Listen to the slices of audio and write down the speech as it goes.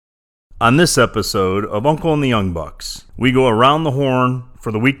On this episode of Uncle and the Young Bucks, we go around the horn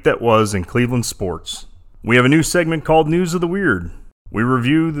for the week that was in Cleveland sports. We have a new segment called News of the Weird. We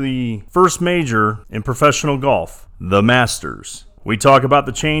review the first major in professional golf, the Masters. We talk about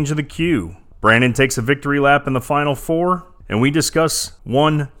the change of the cue. Brandon takes a victory lap in the Final Four, and we discuss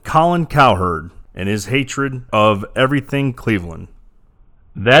one Colin Cowherd and his hatred of everything Cleveland.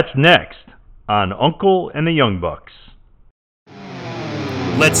 That's next on Uncle and the Young Bucks.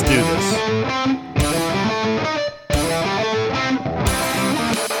 Let's do this.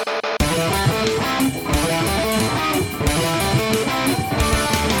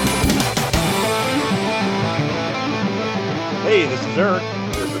 Hey, this is Eric.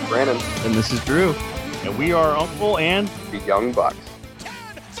 This is Brandon. And this is Drew. And we are Uncle and the Young Bucks.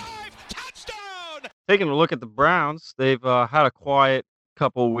 Taking a look at the Browns, they've had a quiet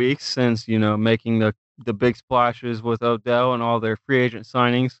couple weeks since, making the big splashes with Odell and all their free agent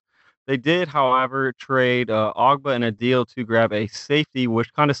signings. They did, however, trade Ogba in a deal to grab a safety,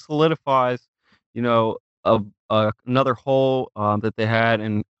 which kind of solidifies, another hole that they had.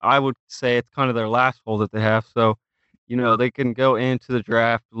 And I would say it's kind of their last hole that they have. So, they can go into the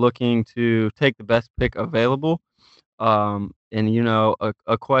draft looking to take the best pick available. A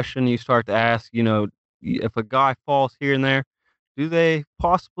question you start to ask, if a guy falls here and there, do they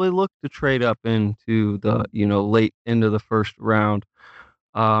possibly look to trade up into the, late end of the first round?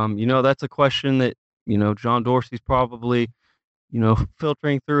 That's a question that, John Dorsey's probably,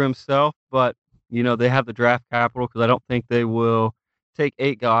 filtering through himself, but, they have the draft capital because I don't think they will take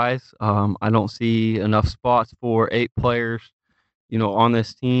 8 guys. I don't see enough spots for 8 players, on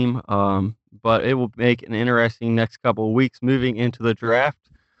this team. But it will make an interesting next couple of weeks moving into the draft.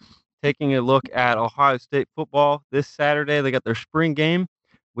 Taking a look at Ohio State football this Saturday, they got their spring game.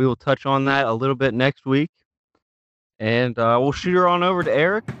 We will touch on that a little bit next week. And we'll shoot her on over to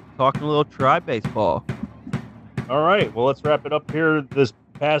Eric, talking a little Tribe baseball. All right. Well, let's wrap it up here this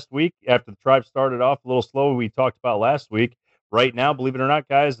past week. After the Tribe started off a little slow, we talked about last week. Right now, believe it or not,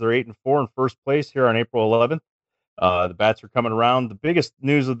 guys, they're 8-4 in first place here on April 11th. The bats are coming around. The biggest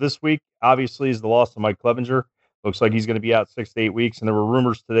news of this week, obviously, is the loss of Mike Clevenger. Looks like he's going to be out 6 to 8 weeks. And there were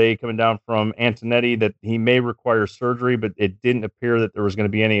rumors today coming down from Antonetti that he may require surgery, but it didn't appear that there was going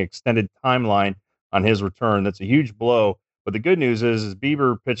to be any extended timeline on his return. That's a huge blow. But the good news is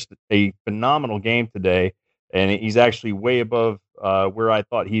Bieber pitched a phenomenal game today, and he's actually way above where I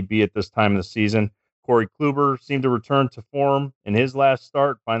thought he'd be at this time of the season. Corey Kluber seemed to return to form in his last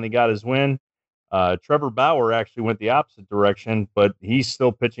start, finally got his win. Trevor Bauer actually went the opposite direction, but he's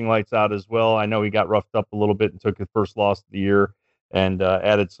still pitching lights out as well. I know he got roughed up a little bit and took his first loss of the year and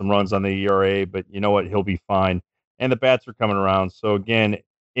added some runs on the ERA, but you know what? He'll be fine. And the bats are coming around. So again,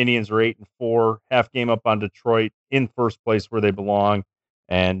 Indians are 8-4, half game up on Detroit, in first place where they belong.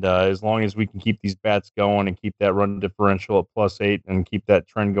 And as long as we can keep these bats going and keep that run differential at +8 and keep that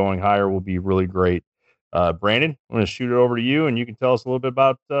trend going higher, will be really great. Brandon, I'm going to shoot it over to you, and you can tell us a little bit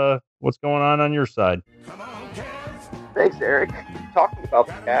about what's going on your side. Thanks, Eric. Talking about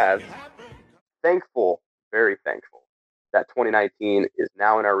the Cavs, very thankful that 2019 is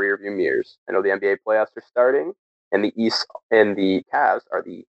now in our rearview mirrors. I know the NBA playoffs are starting, and the Cavs are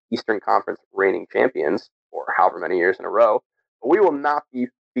the Eastern Conference reigning champions for however many years in a row. But we will not be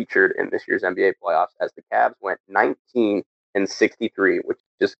featured in this year's NBA playoffs as the Cavs went 19-63, which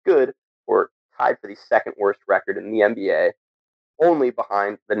is good for tied for the second worst record in the NBA, only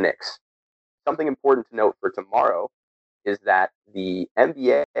behind the Knicks. Something important to note for tomorrow is that the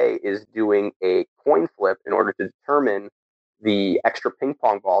NBA is doing a coin flip in order to determine the extra ping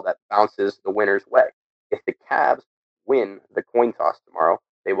pong ball that bounces the winner's way. If the Cavs win the coin toss tomorrow,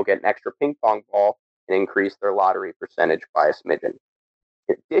 they will get an extra ping pong ball and increase their lottery percentage by a smidgen.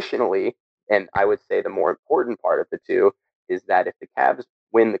 Additionally, and I would say the more important part of the two, is that if the Cavs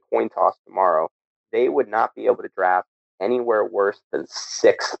win the coin toss tomorrow, they would not be able to draft anywhere worse than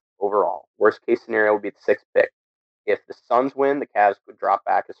 6th overall. Worst case scenario would be the 6th pick. If the Suns win, the Cavs could drop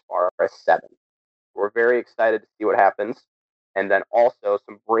back as far as 7. We're very excited to see what happens. And then also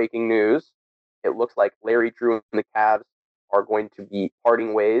some breaking news. It looks like Larry Drew and the Cavs are going to be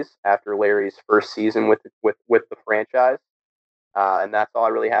parting ways after Larry's first season with the franchise. And that's all I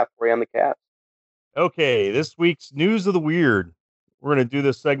really have for you on the Cavs. Okay, this week's News of the Weird. We're going to do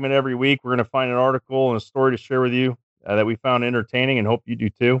this segment every week. We're going to find an article and a story to share with you that we found entertaining and hope you do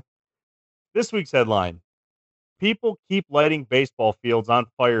too. This week's headline: people keep lighting baseball fields on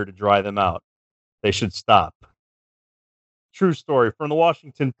fire to dry them out. They should stop. True story from the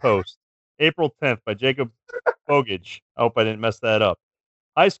Washington Post, April 10th by Jacob Bogage. I hope I didn't mess that up.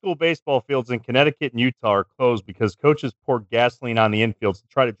 High school baseball fields in Connecticut and Utah are closed because coaches poured gasoline on the infields to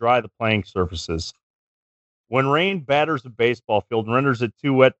try to dry the playing surfaces. When rain batters a baseball field and renders it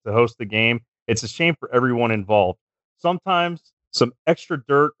too wet to host the game, it's a shame for everyone involved. Sometimes some extra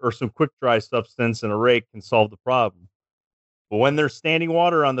dirt or some quick dry substance in a rake can solve the problem. But when there's standing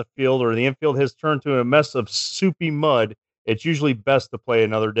water on the field or the infield has turned to a mess of soupy mud, it's usually best to play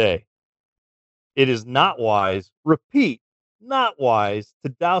another day. It is not wise, repeat, not wise, to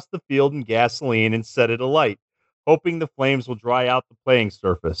douse the field in gasoline and set it alight, hoping the flames will dry out the playing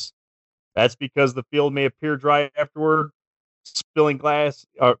surface. That's because the field may appear dry afterward. Spilling gas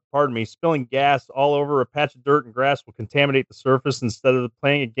all over a patch of dirt and grass will contaminate the surface. Instead of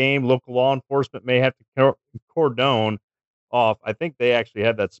playing a game, local law enforcement may have to cordon off. I think they actually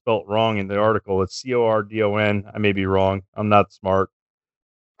had that spelt wrong in the article. It's Cordon. I may be wrong. I'm not smart.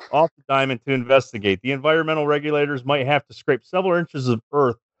 Off the diamond to investigate. The environmental regulators might have to scrape several inches of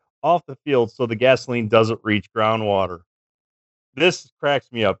earth off the field so the gasoline doesn't reach groundwater. This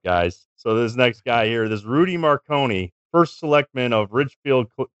cracks me up, guys. So this next guy here, this Rudy Marconi, first selectman of Ridgefield,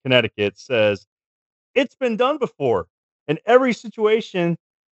 Connecticut, says, it's been done before, and every situation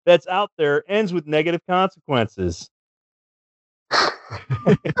that's out there ends with negative consequences.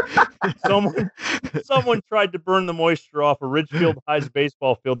 Someone tried to burn the moisture off a Ridgefield High's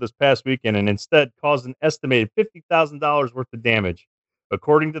baseball field this past weekend and instead caused an estimated $50,000 worth of damage.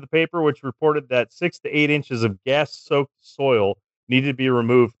 According to the paper, which reported that 6 to 8 inches of gas-soaked soil needed to be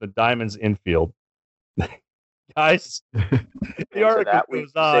removed from the Diamond's infield. Guys, the article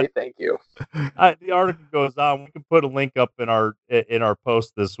goes on. Say thank you. The article goes on. We can put a link up in our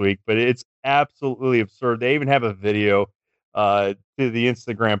post this week, but it's absolutely absurd. They even have a video to the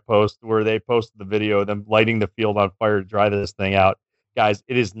Instagram post where they posted the video of them lighting the field on fire to dry this thing out. Guys,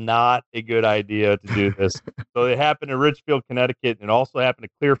 it is not a good idea to do this. So it happened in Ridgefield, Connecticut, and it also happened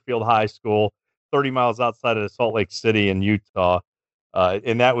at Clearfield High School, 30 miles outside of Salt Lake City in Utah.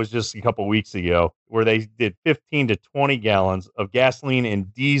 And that was just a couple weeks ago, where they did 15 to 20 gallons of gasoline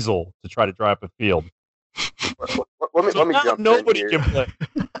and diesel to try to dry up a field. Let me jump in here.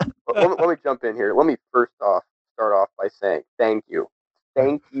 Let me jump in here. Let me start off by saying thank you.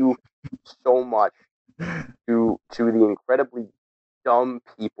 Thank you so much to the incredibly dumb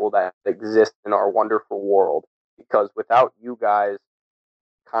people that exist in our wonderful world. Because without you guys,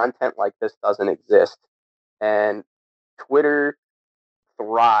 content like this doesn't exist. And Twitter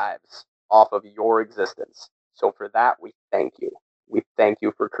thrives off of your existence. So for that, we thank you. We thank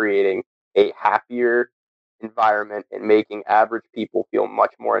you for creating a happier environment and making average people feel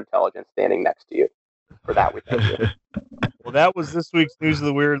much more intelligent standing next to you. For that, we thank you. Well, that was this week's News of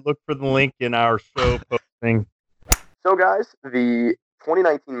the Weird. Look for the link in our show posting. So, guys, the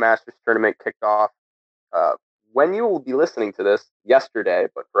 2019 Masters Tournament kicked off when you will be listening to this yesterday,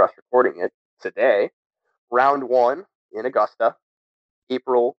 but for us recording it today. Round 1 in Augusta,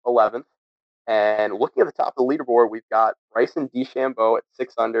 April 11th. And looking at the top of the leaderboard, we've got Bryson DeChambeau at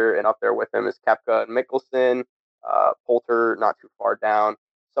 6 under, and up there with him is Koepka and Mickelson, Poulter not too far down.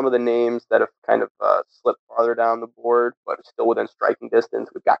 Some of the names that have kind of slipped farther down the board, but still within striking distance.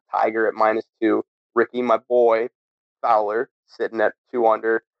 We've got Tiger at -2, Ricky, my boy, Fowler, sitting at 2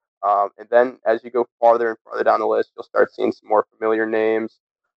 under. And then as you go farther and farther down the list, you'll start seeing some more familiar names.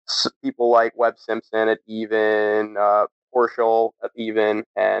 People like Webb Simpson at even, Horschel at even,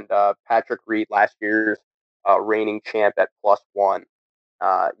 and Patrick Reed, last year's reigning champ, at +1.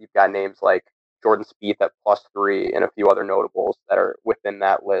 You've got names like Jordan Spieth at +3 and a few other notables that are within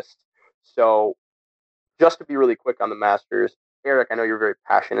that list. So just to be really quick on the Masters, Eric, I know you're very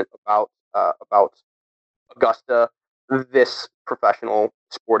passionate about Augusta, this professional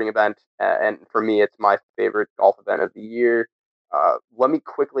sporting event, and for me, it's my favorite golf event of the year. Let me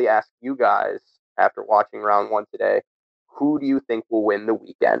quickly ask you guys, after watching round 1 today, who do you think will win the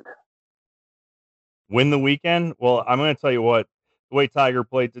weekend? Win the weekend? Well, I'm going to tell you what, the way Tiger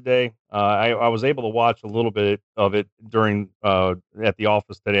played today, I was able to watch a little bit of it during at the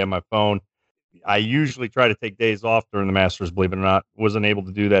office today on my phone. I usually try to take days off during the Masters, believe it or not. Wasn't able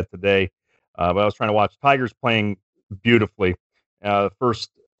to do that today, but I was trying to watch. Tiger's playing beautifully.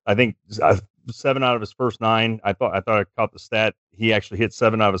 First, I think 7 out of his first 9. I thought I caught the stat. He actually hit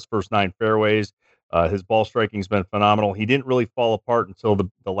 7 out of his first 9 fairways. His ball striking's been phenomenal. He didn't really fall apart until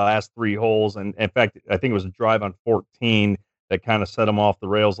the last 3 holes, and in fact, I think it was a drive on 14 that kind of set him off the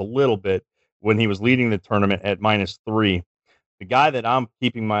rails a little bit when he was leading the tournament at -3. The guy that I'm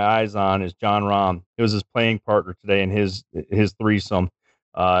keeping my eyes on is Jon Rahm. It was his playing partner today in his threesome.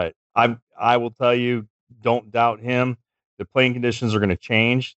 I will tell you, don't doubt him. The playing conditions are going to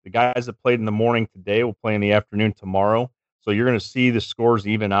change. The guys that played in the morning today will play in the afternoon tomorrow. So you're going to see the scores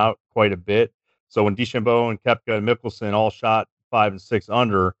even out quite a bit. So when DeChambeau and Koepka and Mickelson all shot 5 and 6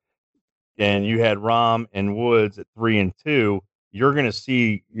 under, and you had Rahm and Woods at 3 and 2, you're going to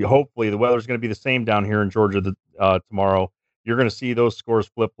see. Hopefully, the weather's going to be the same down here in Georgia tomorrow. You're going to see those scores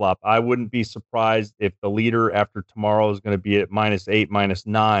flip flop. I wouldn't be surprised if the leader after tomorrow is going to be at -8,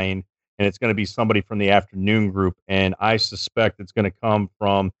 -9, and it's going to be somebody from the afternoon group. And I suspect it's going to come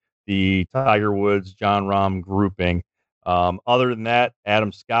from the Tiger Woods, John Rahm grouping. Other than that,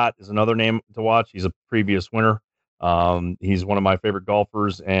 Adam Scott is another name to watch. He's a previous winner. He's one of my favorite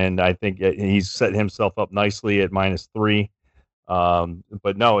golfers, and I think he's set himself up nicely at -3.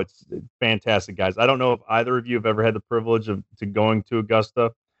 But no, it's fantastic, guys. I don't know if either of you have ever had the privilege of to going to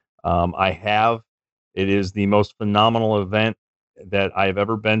Augusta. I have. It is the most phenomenal event that I have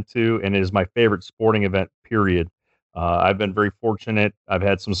ever been to, and it is my favorite sporting event, period. I've been very fortunate. I've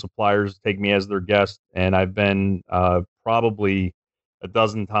had some suppliers take me as their guest, and I've been probably a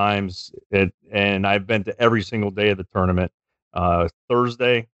dozen times, and I've been to every single day of the tournament.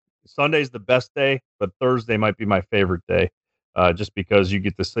 Sunday's the best day, but Thursday might be my favorite day, just because you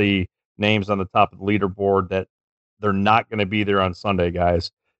get to see names on the top of the leaderboard that they're not going to be there on Sunday,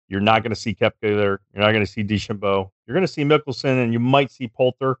 guys. You're not going to see Koepka there. You're not going to see DeChambeau. You're going to see Mickelson, and you might see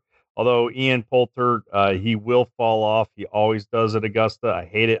Poulter. Although Ian Poulter, he will fall off. He always does at Augusta. I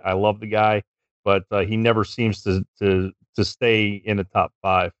hate it. I love the guy, but he never seems to stay in the top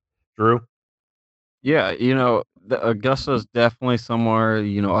 5. Drew? Yeah, the Augusta is definitely somewhere,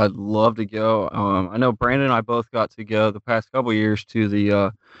 I'd love to go. I know Brandon and I both got to go the past couple years to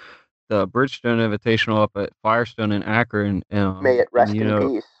the Bridgestone Invitational up at Firestone in Akron. May it rest and,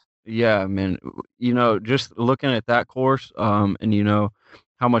 in peace. Yeah, man, just looking at that course, and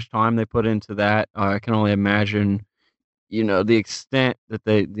how much time they put into that, I can only imagine, the extent that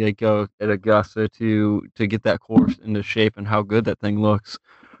they go at Augusta to get that course into shape and how good that thing looks.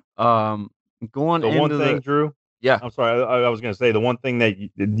 Um, going The one into thing, Drew, yeah, I'm sorry, I was going to say the one thing that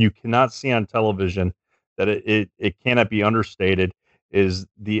you cannot see on television, that it cannot be understated, is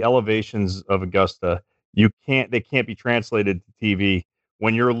the elevations of Augusta. They can't be translated to TV.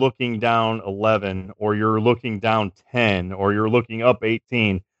 When you're looking down 11, or you're looking down 10, or you're looking up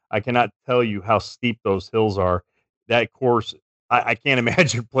 18, I cannot tell you how steep those hills are. That course, I can't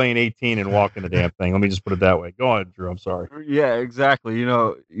imagine playing 18 and walking the damn thing. Let me just put it that way. Go on, Drew. I'm sorry. yeah, exactly.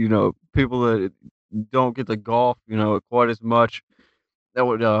 People that don't get to golf, quite as much. That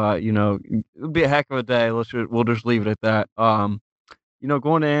would, it would be a heck of a day. We'll just leave it at that.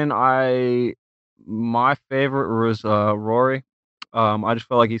 Going in, my favorite was Rory. I just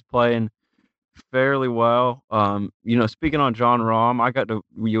felt like he's playing fairly well. Speaking on John Rahm, I got to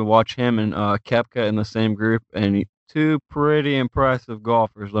watch him and Koepka in the same group, and two pretty impressive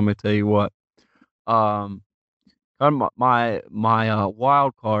golfers. Let me tell you what. Um, kind of my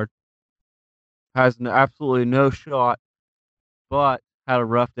wild card has absolutely no shot, but had a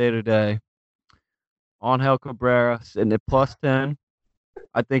rough day today. Angel Cabrera sitting at +10.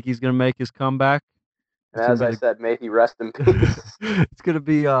 I think he's going to make his comeback. And as I said, may he rest in peace. It's going to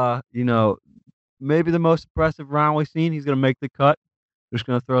be, maybe the most impressive round we've seen. He's going to make the cut. Just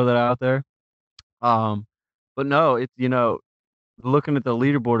going to throw that out there. But no, it's, looking at the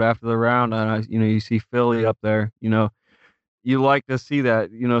leaderboard after the round, and you see Philly up there. You like to see that.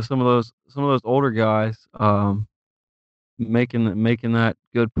 Some of those older guys, making that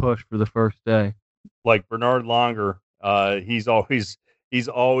good push for the first day. Like Bernard Longer, he's always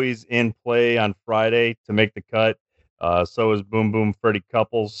in play on Friday to make the cut. So is Boom Boom Freddie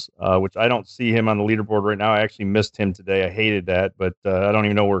Couples, which I don't see him on the leaderboard right now. I actually missed him today. I hated that, but I don't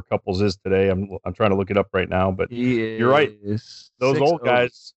even know where Couples is today. I'm trying to look it up right now, but you're right. Those old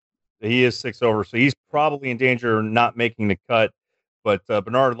guys, he is 6 over, so he's probably in danger of not making the cut. But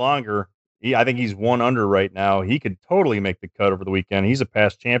Bernard Longer, I think he's 1 under right now. He could totally make the cut over the weekend. He's a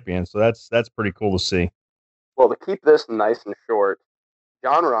past champion, so that's pretty cool to see. Well, to keep this nice and short,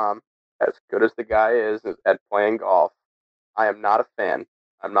 John Rahm, as good as the guy is at playing golf, I am not a fan.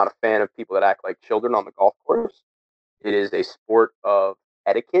 I'm not a fan of people that act like children on the golf course. It is a sport of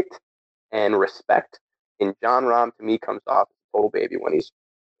etiquette and respect. And John Rahm, to me, comes off as a total baby when he's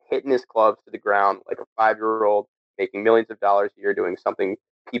hitting his clubs to the ground like a 5-year-old, making millions of dollars a year, doing something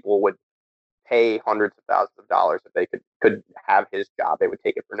people would pay hundreds of thousands of dollars if they could have his job. They would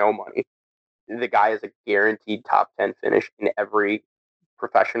take it for no money. The guy is a guaranteed top 10 finish in every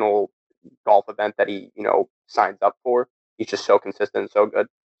professional golf event that he, signs up for. He's just so consistent and so good.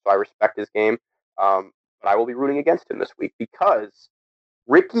 So I respect his game. But I will be rooting against him this week because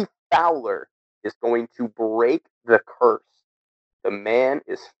Ricky Fowler is going to break the curse. The man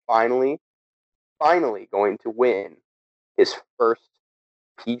is finally going to win his first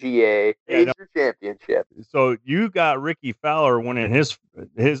PGA Major Championship. So you got Ricky Fowler winning his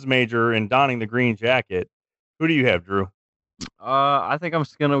major and donning the green jacket. Who do you have, Drew? I think I'm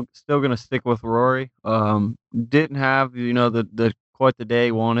still gonna stick with Rory. Didn't have the quite the day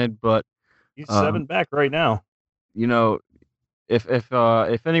he wanted, but He's 7 back right now. You know, if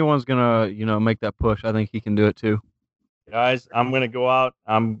anyone's gonna make that push, I think he can do it too. Guys, I'm gonna go out.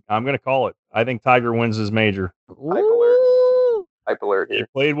 I'm gonna call it. I think Tiger wins his major. Hype alert here. He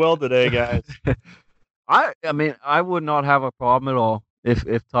played well today, guys. I mean, I would not have a problem at all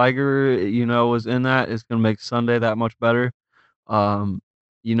if Tiger was in that. It's gonna make Sunday that much better.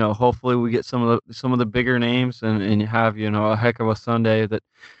 Hopefully we get some of the bigger names and have a heck of a Sunday that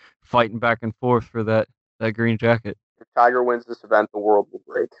fighting back and forth for that green jacket. If Tiger wins this event, the world will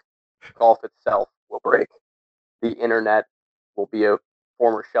break. Golf itself will break. The internet will be a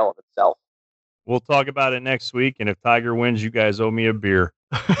former shell of itself. We'll talk about it next week, and if Tiger wins, you guys owe me a beer.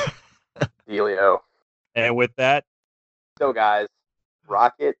 Dealio. And with that, so guys,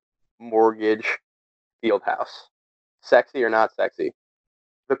 Rocket Mortgage Fieldhouse. Sexy or not sexy?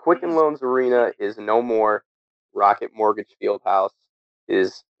 The Quicken Loans Arena is no more. Rocket Mortgage Fieldhouse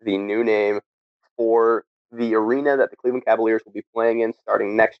is the new name for the arena that the Cleveland Cavaliers will be playing in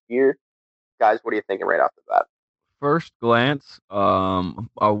starting next year. Guys, what are you thinking right off the bat? First glance, I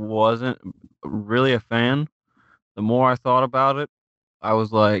wasn't really a fan. The more I thought about it, I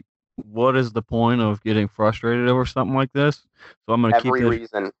was like, what is the point of getting frustrated over something like this? So I'm going to keep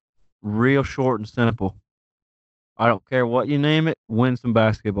it real short and simple. I don't care what you name it, win some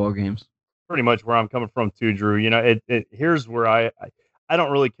basketball games. Pretty much where I'm coming from too, Drew. Here's where I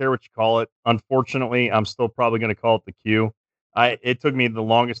don't really care what you call it. Unfortunately, I'm still probably going to call it the Q. It took me the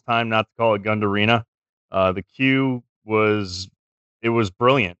longest time not to call it Gund Arena. The Q was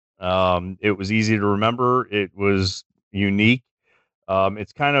brilliant. It was easy to remember. It was unique.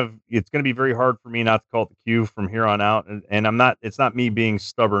 It's going to be very hard for me not to call it the Q from here on out. And it's not me being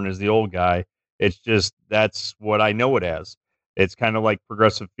stubborn as the old guy. It's just, that's what I know it as. It's kind of like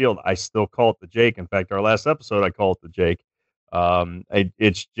Progressive Field. I still call it the Jake. In fact, our last episode, I call it the Jake.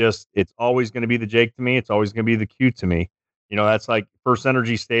 It's always going to be the Jake to me. It's always going to be the Q to me. That's like First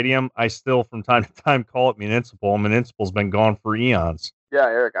Energy Stadium. I still, from time to time, call it Municipal. Municipal's been gone for eons. Yeah,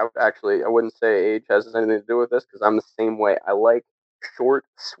 Eric, I wouldn't say age has anything to do with this because I'm the same way. I like short,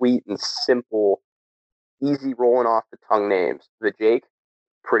 sweet, and simple, easy rolling off the tongue names. The Jake,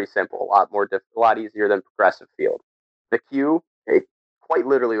 pretty simple, a lot easier than Progressive Field. The Q, it quite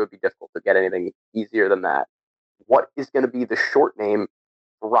literally would be difficult to get anything easier than that. What is going to be the short name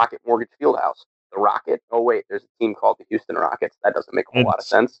for Rocket Mortgage Fieldhouse? The Rocket? Oh wait, there's a team called the Houston Rockets. That doesn't make a whole lot of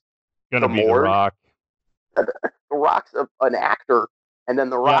sense. Gonna be the Rock. The Rock's an actor, and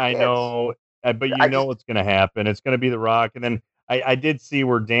then the Rockets. Yeah, I know, but know what's going to happen. It's going to be the Rock, and then I did see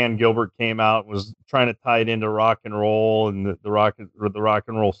where Dan Gilbert came out and was trying to tie it into rock and roll and the rock and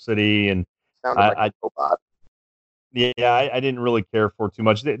roll city, and sounded like a robot. Yeah, I didn't really care for too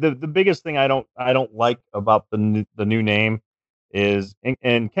much. The biggest thing I don't like about the new name is,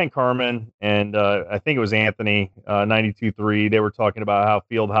 and Ken Carman and I think it was Anthony 92.3. They were talking about how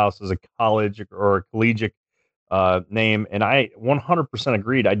Fieldhouse is a college or a collegiate name, and I 100%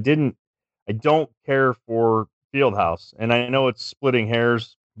 agreed. I don't care for Fieldhouse, and I know it's splitting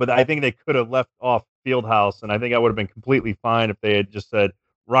hairs, but I think they could have left off Fieldhouse, and I think I would have been completely fine if they had just said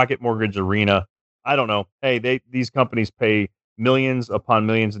Rocket Mortgage Arena. I don't know. Hey, these companies pay millions upon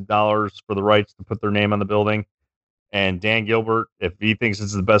millions of dollars for the rights to put their name on the building. And Dan Gilbert, if he thinks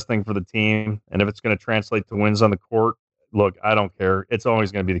it's the best thing for the team, and if it's going to translate to wins on the court, look, I don't care. It's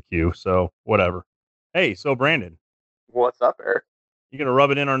always going to be the Q. So whatever. Hey, so Brandon, what's up, Eric? You going to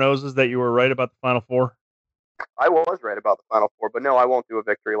rub it in our noses that you were right about the Final Four? I was right about the Final Four, but no, I won't do a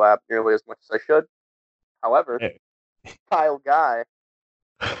victory lap nearly as much as I should. However, Kyle Guy,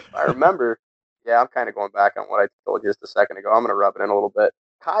 I remember. Yeah, I'm kind of going back on what I told you just a second ago. I'm going to rub it in a little bit.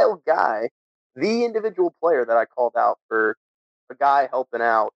 Kyle Guy, the individual player that I called out for a guy helping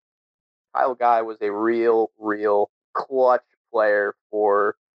out, Kyle Guy was a real clutch player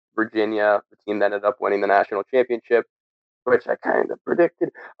for Virginia, the team that ended up winning the national championship, which I kind of predicted.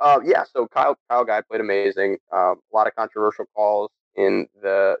 So Kyle Guy played amazing. A lot of controversial calls in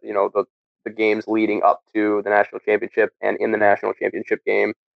the games leading up to the national championship and in the national championship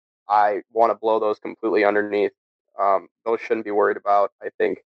game. I want to blow those completely underneath. Those shouldn't be worried about. I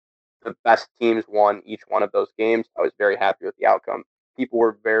think the best teams won each one of those games. I was very happy with the outcome. People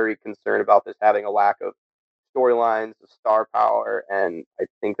were very concerned about this having a lack of storylines, of star power, and I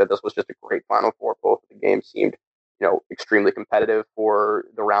think that this was just a great Final Four. Both of the games seemed, extremely competitive for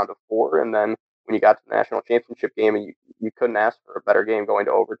the round of four, and then when you got to the national championship game and you couldn't ask for a better game going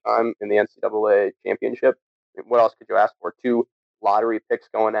to overtime in the NCAA championship. What else could you ask for? 2 lottery picks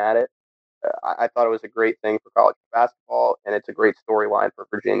going at it. I thought it was a great thing for college basketball, and it's a great storyline for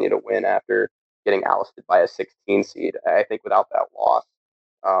Virginia to win after getting ousted by a 16 seed. I think without that loss,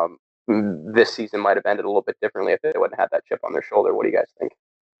 this season might have ended a little bit differently if they wouldn't have that chip on their shoulder. What do you guys think?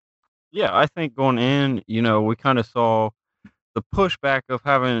 Yeah, I think going in, we kind of saw the pushback of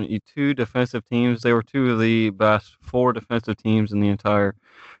having 2 defensive teams. They were 2 of the best 4 defensive teams in the entire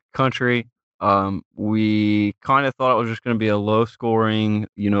country. We kind of thought it was just going to be a low scoring,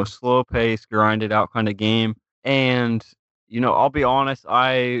 slow pace, grinded out kind of game. And, I'll be honest,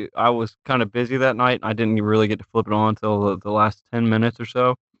 I was kind of busy that night. I didn't really get to flip it on until the last 10 minutes or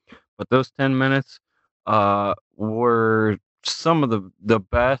so. But those 10 minutes were some of the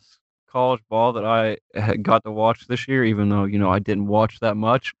best college ball that I had got to watch this year, even though, I didn't watch that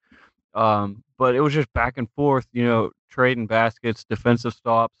much. But it was just back and forth, trading baskets, defensive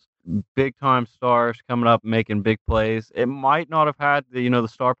stops, big time stars coming up, making big plays. It might not have had the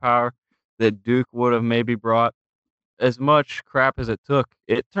star power that Duke would have maybe brought. As much crap as it took,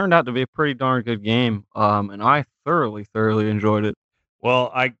 it turned out to be a pretty darn good game. And I thoroughly enjoyed it.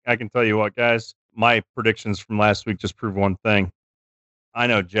 Well, I can tell you what, guys, my predictions from last week just prove one thing. I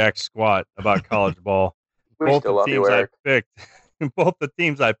know jack squat about college ball. We still love you, Eric. Both the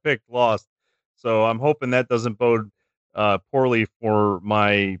teams I picked lost. So I'm hoping that doesn't bode poorly for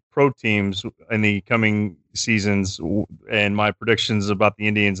my pro teams in the coming seasons and my predictions about the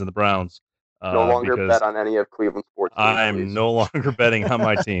Indians and the Browns. No longer bet on any of Cleveland sports teams. I am no longer betting on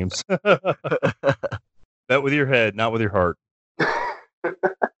my teams. Bet with your head, not with your heart.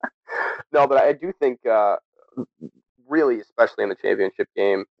 No, but I do think, really, especially in the championship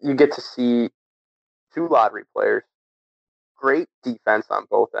game, you get to see 2 lottery players, great defense on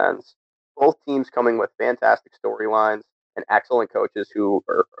both ends, both teams coming with fantastic storylines and excellent coaches who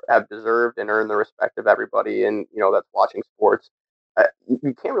have deserved and earned the respect of everybody, and that's watching sports.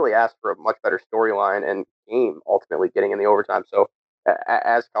 You can't really ask for a much better storyline and game ultimately getting in the overtime. So,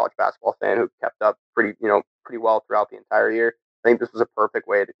 as a college basketball fan who kept up pretty well throughout the entire year, I think this was a perfect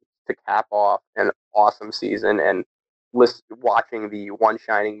way to cap off an awesome season and watching the one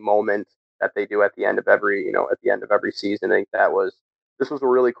shining moment that they do at the end of every season. I think this was a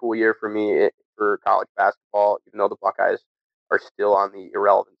really cool year for me for college basketball, even though the Buckeyes are still on the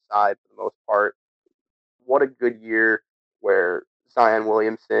irrelevant side for the most part. What a good year where Zion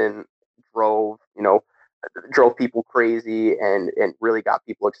Williamson drove people crazy and really got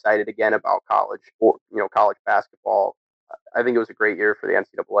people excited again about college basketball. I think it was a great year for the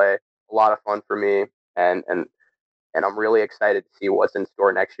NCAA, a lot of fun for me, and I'm really excited to see what's in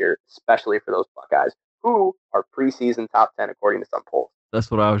store next year, especially for those Buckeyes, who are preseason top 10 according to some polls. That's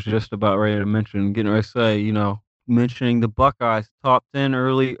what I was just about ready to mention. Getting ready to say, mentioning the Buckeyes top 10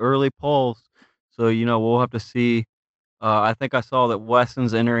 early polls. So we'll have to see. I think I saw that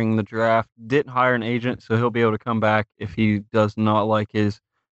Wesson's entering the draft. Didn't hire an agent, so he'll be able to come back if he does not like his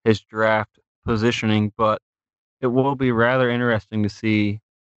draft positioning. But it will be rather interesting to see,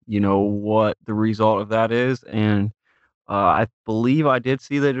 what the result of that is. And I believe I did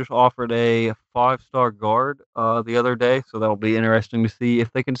see they just offered a 5-star guard the other day, so that'll be interesting to see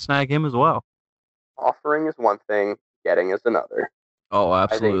if they can snag him as well. Offering is one thing, getting is another. Oh,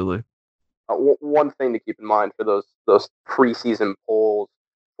 absolutely. One thing to keep in mind for those preseason polls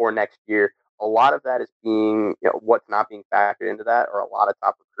for next year, a lot of that is being, what's not being factored into that, or a lot of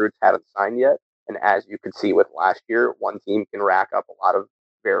top recruits haven't signed yet. And as you could see with last year, one team can rack up a lot of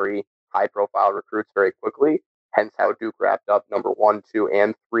very high-profile recruits very quickly. Hence how Duke wrapped up number 1, 2,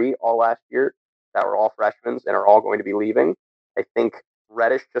 and 3 all last year that were all freshmen and are all going to be leaving. I think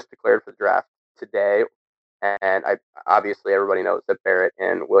Reddish just declared for the draft today. And obviously everybody knows that Barrett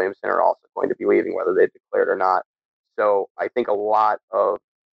and Williamson are also going to be leaving, whether they've declared or not. So I think a lot of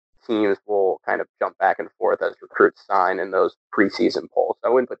teams will kind of jump back and forth as recruits sign in those preseason polls. So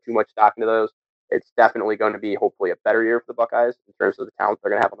I wouldn't put too much stock into those. It's definitely going to be hopefully a better year for the Buckeyes in terms of the talent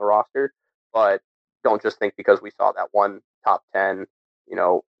they're going to have on the roster. But don't just think because we saw that one top 10,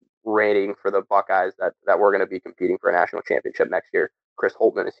 rating for the Buckeyes that we're going to be competing for a national championship next year. Chris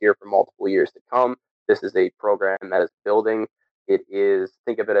Holtmann is here for multiple years to come. This is a program that is building.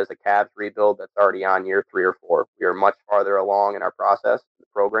 Think of it as a Cavs rebuild that's already on year 3 or 4. We are much farther along in our process, the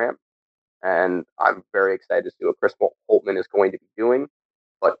program, and I'm very excited to see what Chris Holtmann is going to be doing.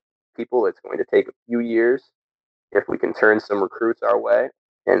 But people, it's going to take a few years. If we can turn some recruits our way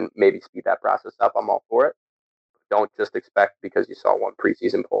and maybe speed that process up, I'm all for it. Don't just expect because you saw one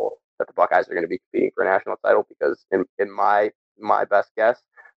preseason poll that the Buckeyes are going to be competing for a national title, because in my best guess,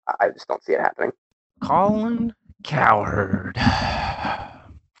 I just don't see it happening. Colin Cowherd.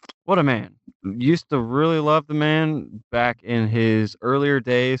 What a man. Used to really love the man back in his earlier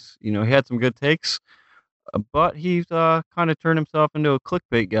days. He had some good takes, but he's kind of turned himself into a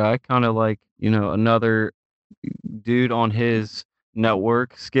clickbait guy, kind of like, another dude on his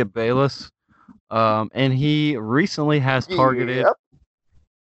network, Skip Bayless. And he recently has targeted Yep.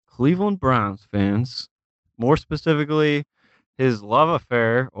 Cleveland Browns fans, more specifically his love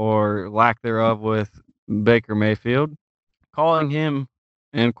affair or lack thereof with Baker Mayfield, calling him,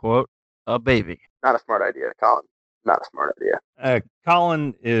 end quote, a baby. Not a smart idea, Colin. Not a smart idea.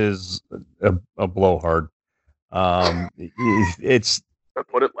 Colin is a blowhard. It's To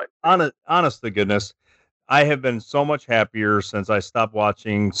put it like honest to goodness. I have been so much happier since I stopped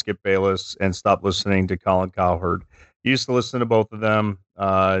watching Skip Bayless and stopped listening to Colin Cowherd. Used to listen to both of them.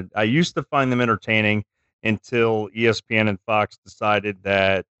 I used to find them entertaining until ESPN and Fox decided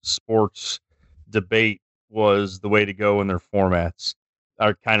that sports debate was the way to go in their formats.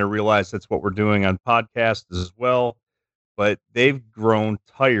 I kind of realized that's what we're doing on podcasts as well, but they've grown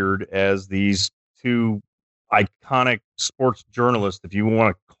tired as these two iconic sports journalists, if you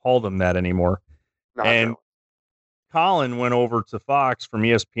want to call them that anymore. not And really. Colin went over to Fox from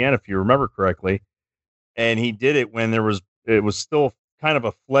ESPN, if you remember correctly, and he did it when it was still kind of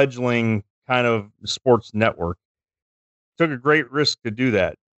a fledgling kind of sports network. Took a great risk to do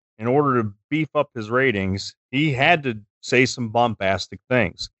that. In order to beef up his ratings, he had to say some bombastic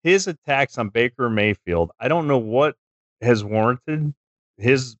things. His attacks on Baker Mayfield, I don't know what has warranted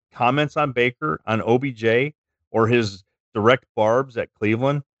his comments on Baker, on OBJ, or his direct barbs at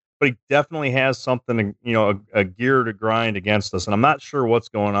Cleveland, but he definitely has something, a gear to grind against us. And I'm not sure what's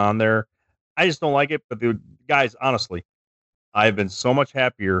going on there. I just don't like it. But the guys, honestly, I've been so much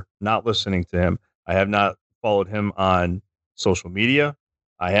happier not listening to him. I have not followed him on social media.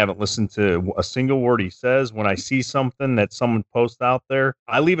 I haven't listened to a single word he says. When I see something that someone posts out there,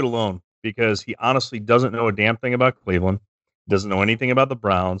 I leave it alone because he honestly doesn't know a damn thing about Cleveland, doesn't know anything about the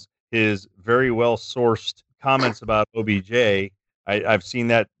Browns. His very well sourced comments about OBJ, I've seen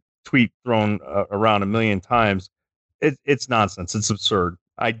that tweet thrown around a million times. It's nonsense. It's absurd.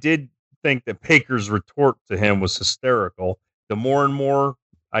 I did think that Baker's retort to him was hysterical. The more and more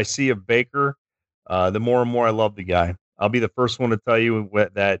I see of Baker, the more and more I love the guy. I'll be the first one to tell you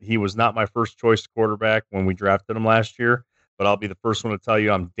that he was not my first choice quarterback when we drafted him last year, but I'll be the first one to tell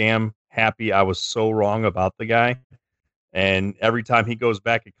you I'm damn happy I was so wrong about the guy. And every time he goes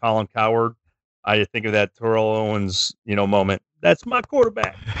back at Colin Cowherd, I think of that Terrell Owens, moment. That's my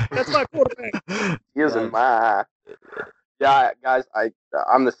quarterback. That's my quarterback. He isn't my. Yeah, guys,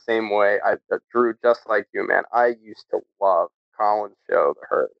 I'm the same way. Drew, just like you, man. I used to love Colin's show, The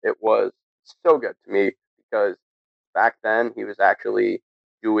Herd. It was so good to me because back then he was actually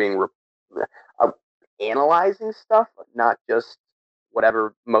doing uh, analyzing stuff, not just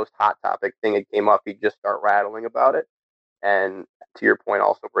whatever most hot topic thing that came up. He'd just start rattling about it. And to your point,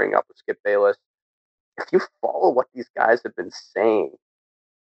 also bring up with Skip Bayless, if you follow what these guys have been saying,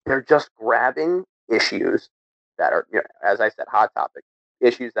 they're just grabbing issues that are, as I said, hot topic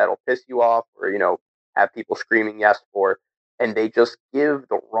issues that'll piss you off or have people screaming yes for, and they just give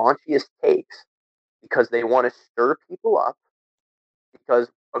the raunchiest takes because they want to stir people up. Because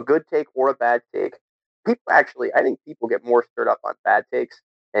a good take or a bad take, I think people get more stirred up on bad takes,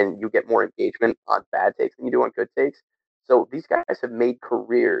 and you get more engagement on bad takes than you do on good takes. So these guys have made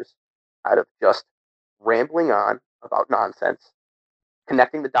careers out of just rambling on about nonsense,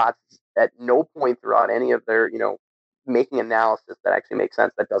 connecting the dots at no point throughout any of their, making analysis that actually makes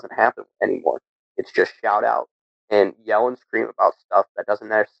sense. That doesn't happen anymore. It's just shout out and yell and scream about stuff that doesn't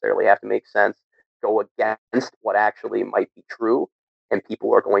necessarily have to make sense, go against what actually might be true. And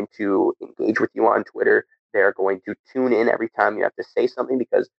people are going to engage with you on Twitter. They're going to tune in every time you have to say something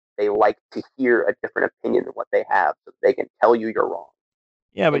because they like to hear a different opinion than what they have so they can tell you you're wrong.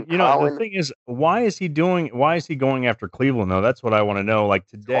 Yeah, but the thing is, why is he going after Cleveland though? That's what I want to know. Like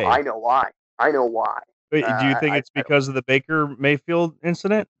today, I know why. Wait, do you think it's because of the Baker Mayfield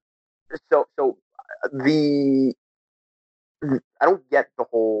incident? So the I don't get the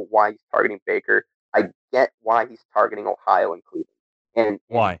whole why he's targeting Baker. I get why he's targeting Ohio and Cleveland. And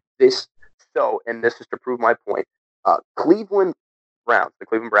why? This is to prove my point. The Cleveland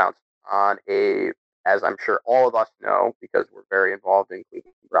Browns, on as I'm sure all of us know because we're very involved in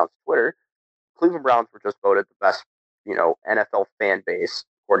Cleveland Browns Twitter. Cleveland Browns were just voted the best, NFL fan base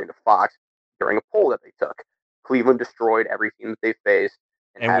according to Fox during a poll that they took. Cleveland destroyed every team that they faced.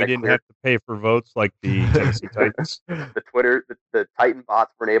 And we didn't have to pay for votes like the Tennessee Titans. The Titan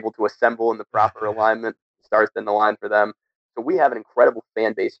bots weren't able to assemble in the proper alignment. Stars didn't align for them. So we have an incredible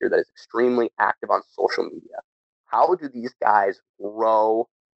fan base here that is extremely active on social media. how do these guys grow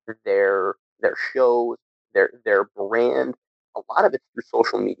their shows, their brand? A lot of it's through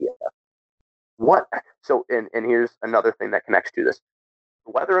social media. And here's another thing that connects to this.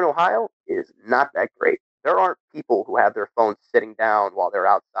 The weather in Ohio is not that great. There aren't people who have their phones sitting down while they're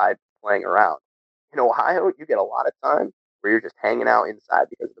outside playing around. In Ohio, you get a lot of time where you're just hanging out inside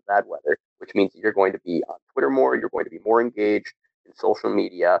because of the bad weather, which means you're going to be on Twitter more, you're going to be more engaged in social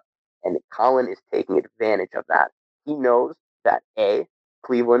media, and Colin is taking advantage of that. He knows that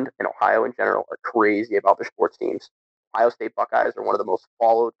Cleveland and Ohio in general are crazy about their sports teams. Ohio State Buckeyes are one of the most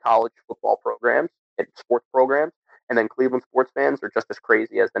followed college football programs and sports programs. And then Cleveland sports fans are just as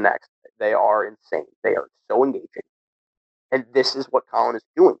crazy as the next. They are insane. They are so engaging. And this is what Colin is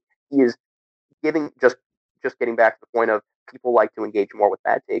doing. He is giving, just getting back to the point of people like to engage more with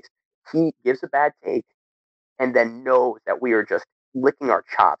bad takes. He gives a bad take and then knows that we are just licking our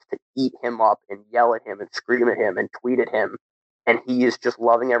chops to eat him up and yell at him and scream at him and tweet at him. And he is just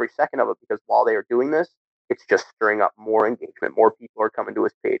loving every second of it, because while they are doing this, it's just stirring up more engagement. More people are coming to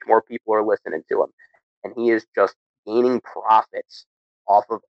his page. More people are listening to him. And he is just gaining profits off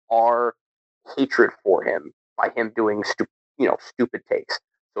of our hatred for him by him doing stupid takes.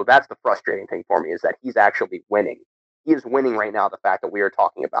 So that's the frustrating thing for me, is that he's actually winning. He is winning right now, the fact that we are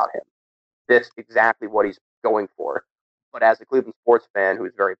talking about him. That's exactly what he's going for. But as a Cleveland sports fan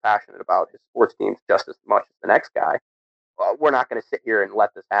who's very passionate about his sports teams just as much as the next guy, we're not going to sit here and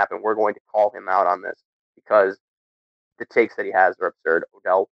let this happen. We're going to call him out on this, because the takes that he has are absurd.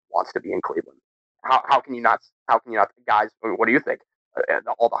 Odell wants to be in Cleveland. How can you not, guys? What do you think?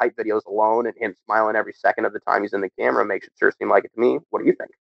 All the hype videos alone and him smiling every second of the time he's in the camera makes it sure seem like it to me. What do you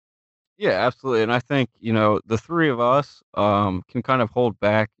think? Yeah, absolutely. And I think, the three of us can kind of hold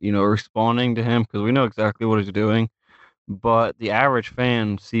back, responding to him, because we know exactly what he's doing. But the average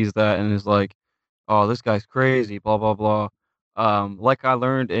fan sees that and is like, oh, this guy's crazy, blah, blah, blah. Like I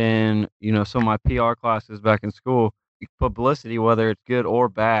learned in, some of my PR classes back in school, publicity, whether it's good or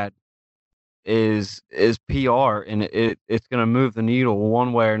bad, is PR, and it's going to move the needle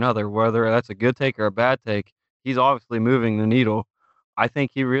one way or another, whether that's a good take or a bad take. He's obviously moving the needle. I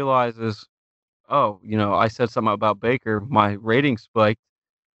think he realizes, oh, I said something about Baker, my ratings spiked.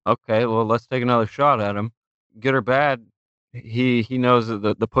 Okay, well, let's take another shot at him. Good or bad, he knows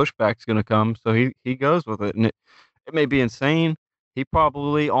that the pushback's going to come, so he goes with it. And it may be insane. He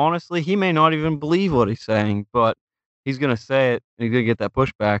probably, honestly, he may not even believe what he's saying, but he's going to say it, and he's going to get that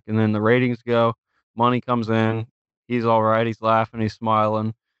pushback, and then the ratings go, money comes in, he's all right, he's laughing, he's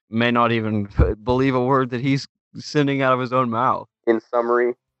smiling, may not even believe a word that he's sending out of his own mouth. In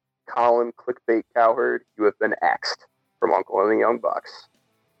summary, Colin Clickbait Cowherd, you have been axed from Uncle and the Young Bucks.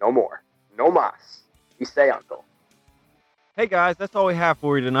 No more. No mas. You say, Uncle. Hey, guys, that's all we have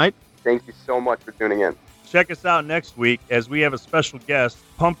for you tonight. Thank you so much for tuning in. Check us out next week as we have a special guest,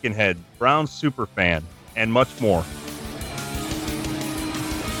 Pumpkinhead, Brown superfan, and much more.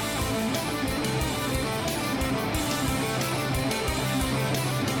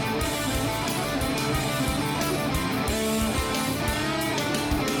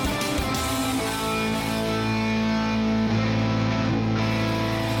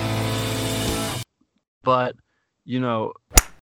 But,